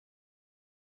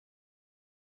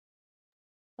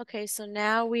Okay, so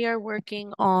now we are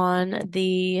working on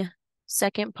the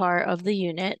second part of the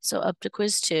unit, so up to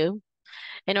quiz 2.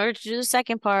 In order to do the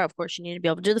second part, of course, you need to be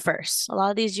able to do the first. A lot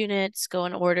of these units go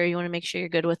in order. You want to make sure you're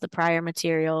good with the prior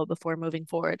material before moving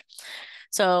forward.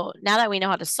 So now that we know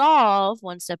how to solve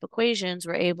one-step equations,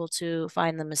 we're able to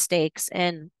find the mistakes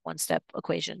in one-step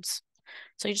equations.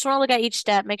 So you just want to look at each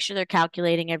step, make sure they're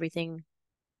calculating everything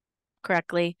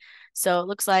correctly. So it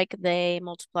looks like they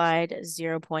multiplied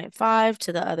 0.5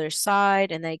 to the other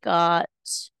side and they got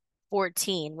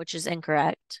 14, which is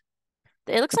incorrect.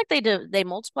 It looks like they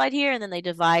multiplied here and then they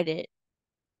divide it.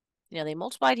 They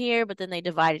multiplied here, but then they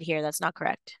divided here. That's not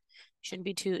correct. Shouldn't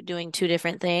be doing two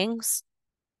different things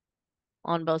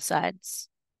on both sides.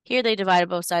 Here they divided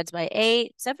both sides by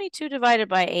 8. 72 divided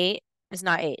by 8 is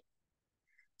not 8.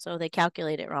 So they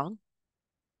calculate it wrong.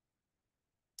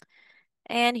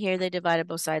 And here they divided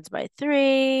both sides by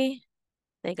 3.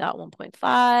 They got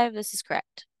 1.5. This is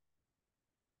correct.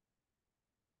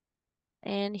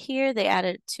 And here they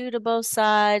added 2 to both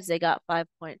sides. They got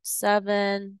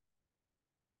 5.7.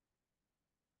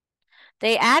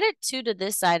 They added 2 to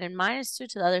this side and minus 2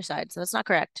 to the other side. So that's not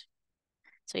correct.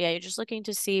 So yeah, you're just looking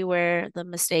to see where the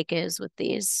mistake is with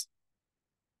these.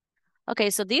 Okay,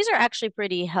 so these are actually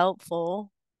pretty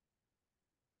helpful,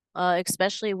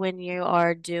 especially when you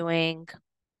are doing,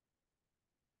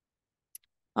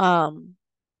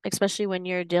 especially when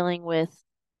you're dealing with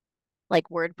like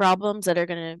word problems that are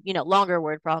going to, longer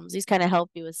word problems. These kind of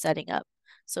help you with setting up.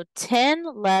 So 10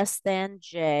 less than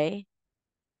J.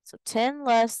 So 10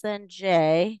 less than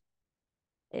J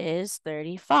is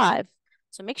 35.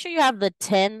 So make sure you have the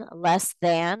 10 less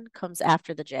than comes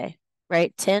after the J,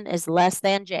 right? 10 is less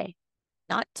than J,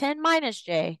 not 10 minus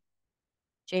J,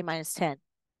 J minus 10,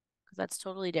 because that's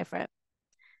totally different.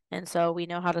 And so we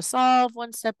know how to solve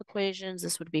one-step equations.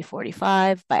 This would be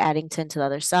 45 by adding 10 to the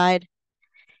other side.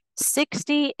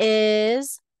 60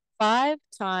 is 5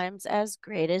 times as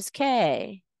great as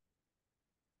K.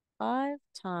 5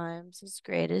 times as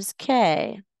great as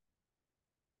K.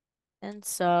 And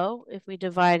so if we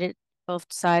divided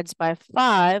both sides by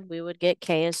 5, we would get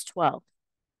K is 12.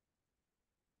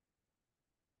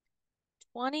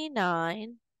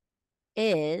 29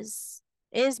 is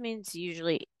means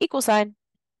usually equal sign,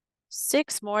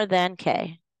 6 more than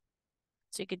K.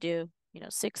 So you could do,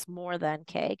 6 more than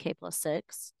K, K plus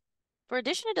 6. For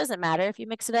addition, it doesn't matter if you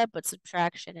mix it up, but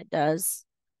subtraction, it does.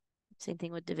 Same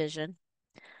thing with division.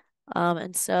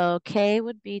 And so K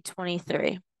would be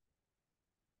 23.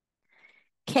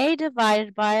 K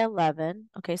divided by 11.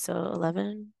 Okay, so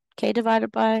 11, K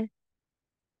divided by,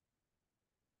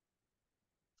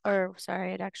 or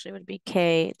sorry, it actually would be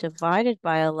K divided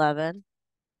by 11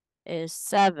 is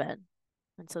 7.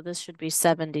 And so this should be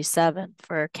 77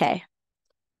 for K.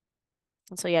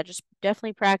 And so yeah, just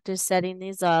definitely practice setting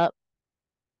these up.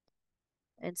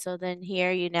 And so then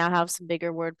here you now have some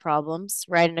bigger word problems.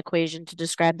 Write an equation to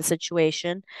describe the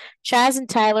situation. Chaz and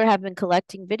Tyler have been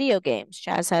collecting video games.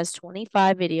 Chaz has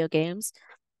 25 video games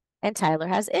and Tyler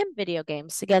has M video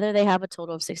games. Together they have a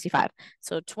total of 65.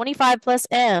 So 25 plus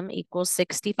M equals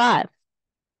 65.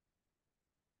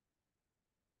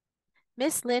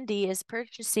 Miss Lindy is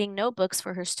purchasing notebooks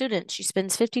for her students. She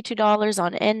spends $52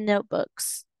 on N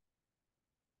notebooks.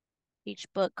 Each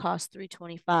book costs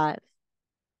 $3.25.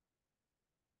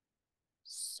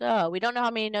 So we don't know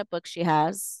how many notebooks she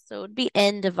has. So it would be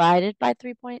N divided by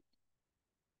 3.2.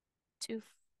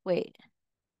 Wait,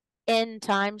 N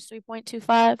times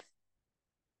 3.25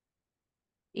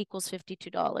 equals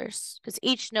 $52 because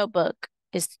each notebook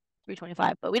is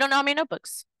 $3.25. But we don't know how many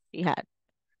notebooks she had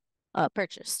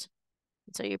purchased.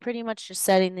 So you're pretty much just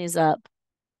setting these up.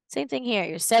 Same thing here.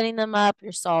 You're setting them up,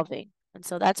 you're solving. And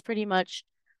so that's pretty much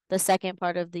the second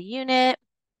part of the unit,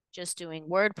 just doing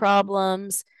word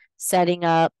problems, setting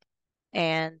up,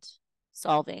 and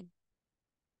solving.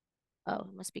 Oh,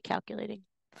 it must be calculating.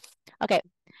 Okay.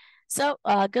 So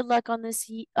good luck on this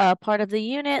part of the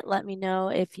unit. Let me know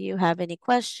if you have any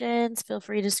questions. Feel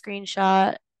free to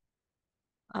screenshot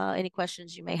any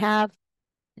questions you may have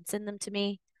and send them to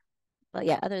me. But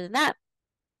yeah, other than that,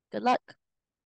 good luck.